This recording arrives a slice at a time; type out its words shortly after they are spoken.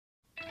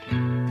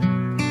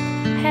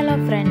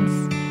Hello friends,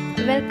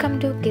 welcome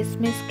to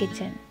Kismis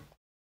kitchen.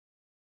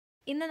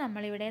 ഇന്ന്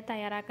നമ്മൾ ഇവിടെ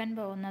തയ്യാറാക്കാൻ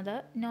പോകുന്നത്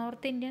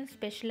നോർത്ത് ഇന്ത്യൻ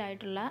സ്പെഷ്യൽ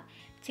ആയിട്ടുള്ള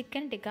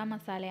ചിക്കൻ ടിക്ക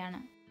മസാലയാണ്.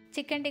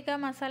 ചിക്കൻ ടിക്ക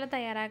മസാല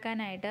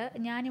തയ്യാറാക്കാനായിട്ട്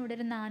ഞാൻ ഇവിടെ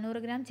ഒരു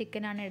 400 ഗ്രാം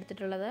ചിക്കൻ ആണ്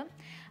എടുത്തിട്ടുള്ളത്.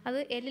 അത്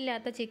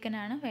എല്ലില്ലാത്ത ചിക്കൻ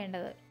ആണ്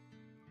വേണ്ടത്.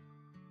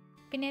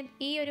 പിന്നെ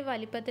ഈ ഒരു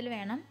വലിപ്പത്തിൽ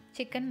വേണം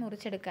ചിക്കൻ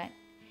മുറിച്ചെടുക്കാൻ.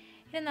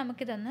 ഇനി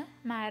നമുക്കിതൊന്ന്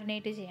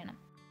മാരിനേറ്റ് ചെയ്യണം.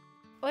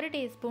 1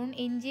 ടീസ്പൂൺ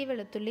ഇഞ്ചി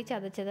വെളുത്തുള്ളി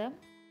ചതച്ചത്,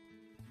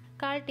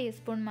 1/4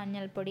 ടീസ്പൂൺ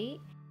മഞ്ഞൾപ്പൊടി,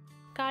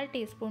 1/4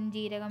 ടീസ്പൂൺ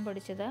ജീരകം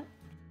പൊടിച്ചത്,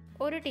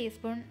 1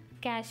 ടീസ്പൂൺ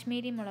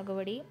കാശ്മീരി മുളക്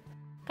പൊടി,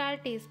 1/4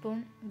 teaspoon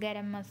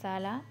garam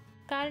masala,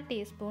 1/4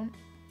 teaspoon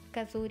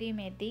kasuri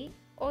മെത്തി,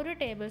 1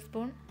 table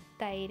spoon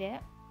തൈര്,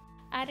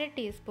 1/2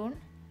 ടീസ്പൂൺ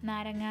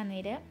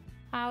നാരങ്ങാനീര്,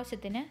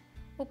 ആവശ്യത്തിന്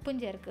ഉപ്പും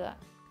ചേർക്കുക.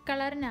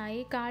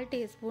 കളറിനായി 1/4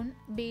 ടീസ്പൂൺ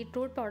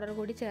ബീട്രൂട്ട് പൗഡർ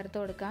കൂടി ചേർത്ത്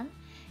കൊടുക്കാം.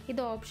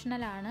 ഇത്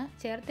ഓപ്ഷണലാണ്,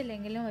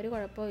 ചേർത്തില്ലെങ്കിലും ഒരു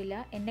കുഴപ്പമില്ല.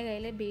 എൻ്റെ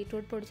കയ്യിൽ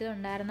ബീട്രൂട്ട് പൊടിച്ചത്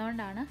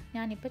ഉണ്ടായിരുന്നതുകൊണ്ടാണ്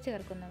ഞാനിപ്പോൾ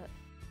ചേർക്കുന്നത്.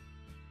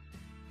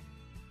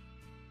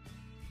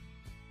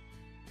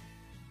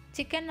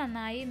 ചിക്കൻ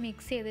നന്നായി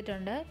മിക്സ്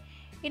ചെയ്തിട്ടുണ്ട്.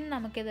 ഇനി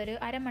നമുക്കിതൊരു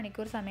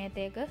അരമണിക്കൂർ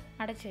സമയത്തേക്ക്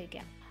അടച്ചു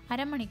വയ്ക്കാം.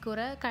 അരമണിക്കൂർ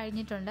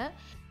കഴിഞ്ഞിട്ടുണ്ട്.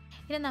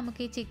 ഇനി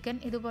നമുക്ക് ഈ ചിക്കൻ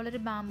ഇതുപോലൊരു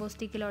ബാംബൂ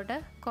സ്റ്റിക്കിലോട്ട്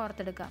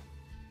കോർത്തെടുക്കാം.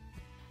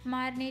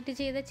 മാരിനേറ്റ്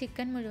ചെയ്ത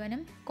ചിക്കൻ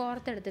മുഴുവനും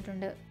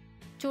കോർത്തെടുത്തിട്ടുണ്ട്.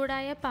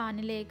 ചൂടായ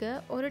പാനിലേക്ക്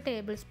 1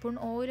 ടേബിൾ സ്പൂൺ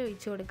ഓയിൽ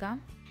ഒഴിച്ചു കൊടുക്കാം.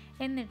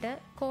 എന്നിട്ട്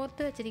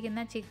കോർത്ത്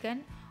വെച്ചിരിക്കുന്ന ചിക്കൻ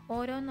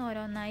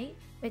ഓരോന്നോരോന്നായി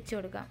വെച്ച്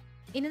കൊടുക്കാം.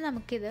 ഇനി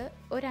നമുക്കിത്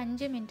ഒരു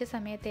 5 മിനിറ്റ്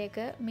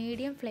സമയത്തേക്ക്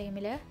മീഡിയം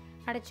ഫ്ലെയിമിൽ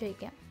അടച്ചു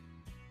വയ്ക്കാം.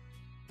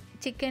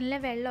 ചിക്കനിലെ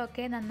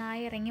വെള്ളമൊക്കെ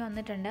നന്നായി ഇറങ്ങി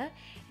വന്നിട്ടുണ്ട്.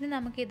 ഇനി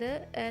നമുക്കിത്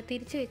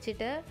തിരിച്ച്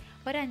വെച്ചിട്ട്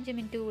ഒരു 5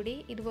 മിനിറ്റ് കൂടി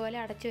ഇതുപോലെ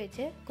അടച്ചു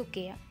വെച്ച് കുക്ക്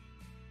ചെയ്യാം.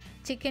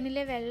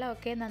 ചിക്കനിലെ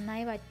വെള്ളമൊക്കെ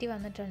നന്നായി വറ്റി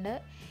വന്നിട്ടുണ്ട്.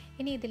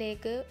 ഇനി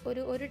ഇതിലേക്ക്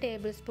ഒരു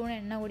ടേബിൾ സ്പൂൺ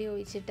എണ്ണ കൂടി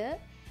ഒഴിച്ചിട്ട്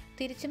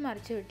തിരിച്ച്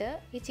മറിച്ചു വിട്ട്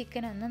ഈ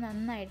ചിക്കൻ ഒന്ന്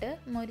നന്നായിട്ട്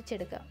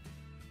മൊരിച്ചെടുക്കാം.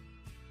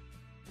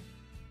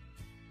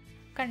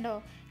 കണ്ടോ,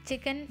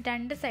 ചിക്കൻ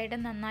 2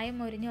 സൈഡും നന്നായി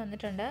മൊരിഞ്ഞ്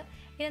വന്നിട്ടുണ്ട്.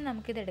 ഇനി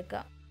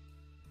നമുക്കിതെടുക്കാം.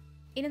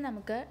 ഇനി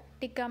നമുക്ക്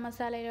ടിക്ക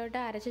മസാലയിലോട്ട്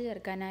അരച്ച്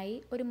ചേർക്കാനായി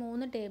ഒരു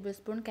 3 ടേബിൾ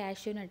സ്പൂൺ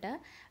കാഷ്യൂനട്ട്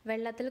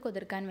വെള്ളത്തിൽ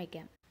കുതിർക്കാൻ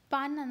വയ്ക്കാം.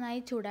 പാൻ നന്നായി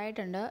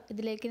ചൂടായിട്ടുണ്ട്.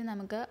 ഇതിലേക്ക്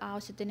നമുക്ക്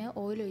ആവശ്യത്തിന്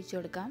ഓയിൽ ഒഴിച്ചു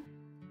കൊടുക്കാം.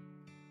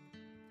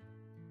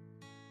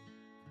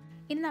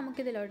 ഇനി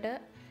നമുക്കിതിലോട്ട്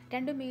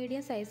 2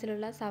 മീഡിയം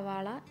സൈസിലുള്ള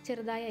സവാള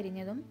ചെറുതായി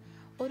അരിഞ്ഞതും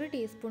 1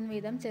 ടീസ്പൂൺ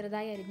വീതം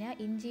ചെറുതായി അരിഞ്ഞ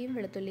ഇഞ്ചിയും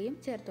വെളുത്തുള്ളിയും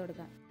ചേർത്ത്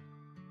കൊടുക്കാം.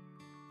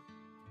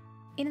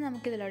 ഇനി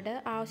നമുക്കിതിലോട്ട്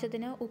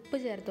ആവശ്യത്തിന് ഉപ്പ്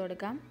ചേർത്ത്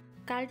കൊടുക്കാം.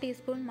 1/4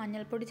 ടീസ്പൂൺ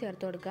മഞ്ഞൾപ്പൊടി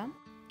ചേർത്ത് കൊടുക്കാം.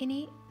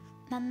 ഇനി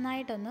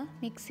നന്നായിട്ടൊന്ന്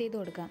മിക്സ് ചെയ്ത്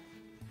കൊടുക്കാം.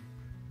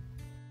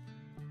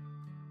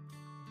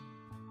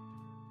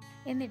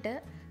 എന്നിട്ട്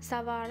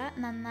സവാള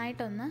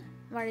നന്നായിട്ടൊന്ന്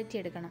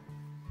വഴറ്റിയെടുക്കണം.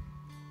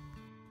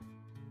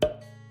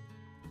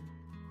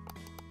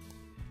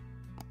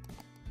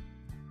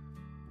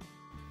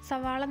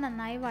 സവാള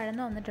നന്നായി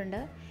വഴന്നു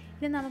വന്നിട്ടുണ്ട്.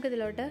 ഇനി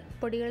നമുക്കിതിലോട്ട്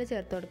പൊടികൾ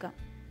ചേർത്ത് കൊടുക്കാം.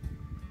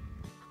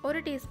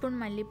 1 ടീസ്പൂൺ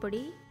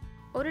മല്ലിപ്പൊടി,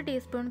 1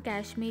 ടീസ്പൂൺ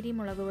കാശ്മീരി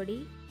മുളക് പൊടി,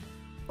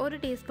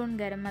 1 ടീസ്പൂൺ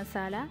ഗരം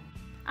മസാല,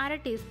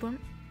 1/2 ടീസ്പൂൺ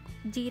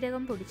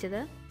ജീരകം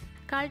പൊടിച്ചത്,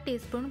 1/4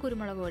 ടീസ്പൂൺ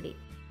കുരുമുളക് പൊടി.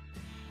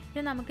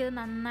 ഇനി നമുക്കിത്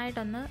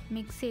നന്നായിട്ടൊന്ന്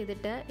മിക്സ്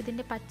ചെയ്തിട്ട്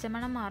ഇതിൻ്റെ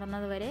പച്ചമണം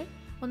മാറുന്നത് വരെ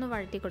ഒന്ന്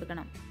വഴറ്റി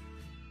കൊടുക്കണം.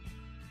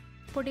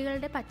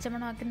 പൊടികളുടെ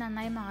പച്ചമണമൊക്കെ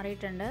നന്നായി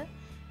മാറിയിട്ടുണ്ട്.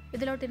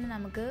 ഇതിലോട്ട് ഇനി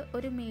നമുക്ക്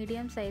ഒരു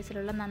മീഡിയം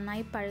സൈസിലുള്ള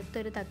നന്നായി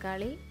പഴുത്തൊരു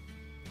തക്കാളി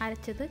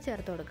അരച്ചത്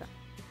ചേർത്ത് കൊടുക്കാം.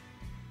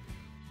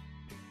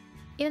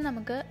 ഇനി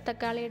നമുക്ക്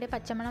തക്കാളിയുടെ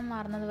പച്ചമണം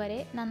മാറുന്നത്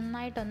വരെ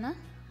നന്നായിട്ടൊന്ന്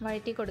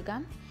വഴറ്റി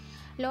കൊടുക്കാം.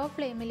 ലോ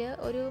ഫ്ലെയിമിൽ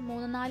ഒരു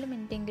 3-4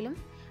 മിനിറ്റെങ്കിലും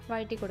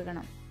വഴറ്റി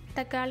കൊടുക്കണം.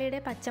 തക്കാളിയുടെ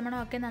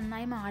പച്ചമണമൊക്കെ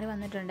നന്നായി മാറി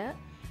വന്നിട്ടുണ്ട്.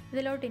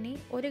 ഇതിലോട്ടിനി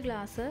 1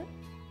 ഗ്ലാസ്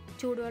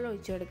ചൂടുവെള്ളം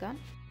ഒഴിച്ചു കൊടുക്കാം.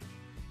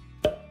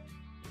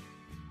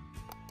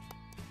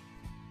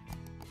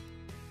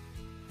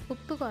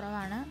 ഉപ്പ്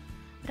കുറവാണ്,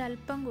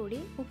 ഒരല്പം കൂടി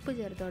ഉപ്പ്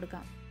ചേർത്ത്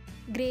കൊടുക്കാം.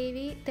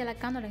 ഗ്രേവി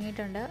തിളക്കാൻ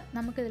തുടങ്ങിയിട്ടുണ്ട്.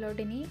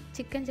 നമുക്കിതിലോട്ടിനി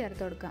ചിക്കൻ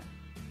ചേർത്ത് കൊടുക്കാം.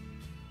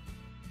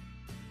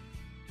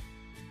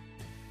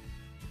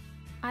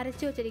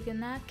 അരച്ചു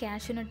വച്ചിരിക്കുന്ന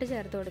കാഷ്യൂനട്ട്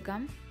ചേർത്ത്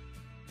കൊടുക്കാം.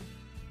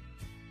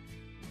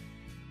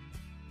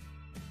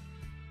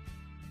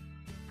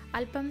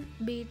 അല്പം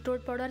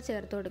ബീട്രൂട്ട് പൗഡർ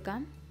ചേർത്ത്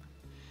കൊടുക്കാം.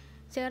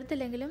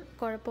 ചേർത്തില്ലെങ്കിലും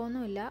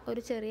കുഴപ്പമൊന്നുമില്ല,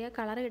 ഒരു ചെറിയ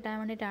കളർ കിട്ടാൻ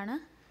വേണ്ടിയിട്ടാണ്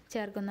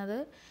ചേർക്കുന്നത്.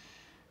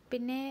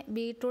 പിന്നെ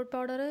ബീട്രൂട്ട്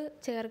പൗഡർ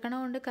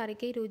ചേർക്കണതുകൊണ്ട്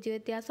കറിക്ക് രുചി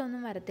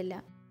വ്യത്യാസമൊന്നും വരത്തില്ല.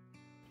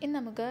 ഇനി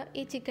നമുക്ക്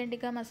ഈ ചിക്കൻ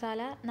ടിക്ക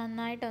മസാല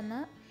നന്നായിട്ടൊന്ന്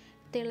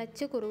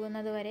തിളച്ച്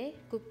കുറുകുന്നത് വരെ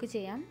കുക്ക്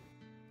ചെയ്യാം.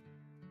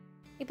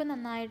 ഇപ്പോൾ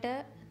നന്നായിട്ട്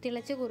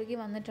തിളച്ച് കുറുകി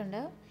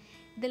വന്നിട്ടുണ്ട്.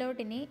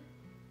 ഇതിലോട്ടിനി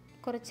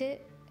കുറച്ച്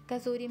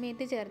കസൂരി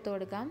മേത്തി ചേർത്ത്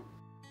കൊടുക്കാം.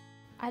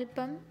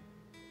 അല്പം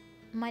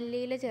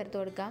മല്ലിയില ചേർത്ത്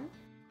കൊടുക്കാം.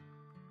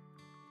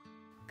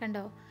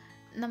 കണ്ടോ,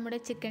 നമ്മുടെ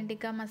ചിക്കൻ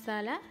ടിക്ക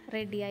മസാല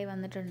റെഡിയായി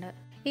വന്നിട്ടുണ്ട്.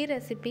 ഈ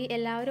റെസിപ്പി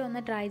എല്ലാവരും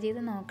ഒന്ന് ട്രൈ ചെയ്ത്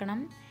നോക്കണം.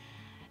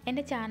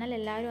 എൻ്റെ ചാനൽ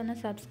എല്ലാവരും ഒന്ന്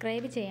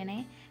സബ്സ്ക്രൈബ് ചെയ്യണേ.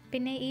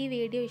 പിന്നെ ഈ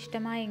വീഡിയോ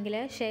ഇഷ്ടമായെങ്കിൽ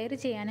ഷെയർ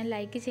ചെയ്യാനും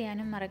ലൈക്ക്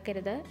ചെയ്യാനും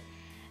മറക്കരുത്.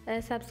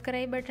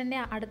 സബ്സ്ക്രൈബ് ബട്ടൻ്റെ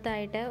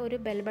അടുത്തായിട്ട് ഒരു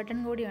ബെൽ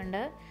ബട്ടൺ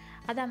കൂടിയുണ്ട്.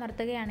 അത്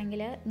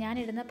അമർത്തുകയാണെങ്കിൽ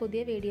ഞാനിടുന്ന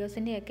പുതിയ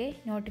വീഡിയോസിൻ്റെയൊക്കെ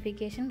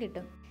നോട്ടിഫിക്കേഷൻ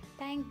കിട്ടും.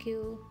 Thank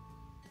you.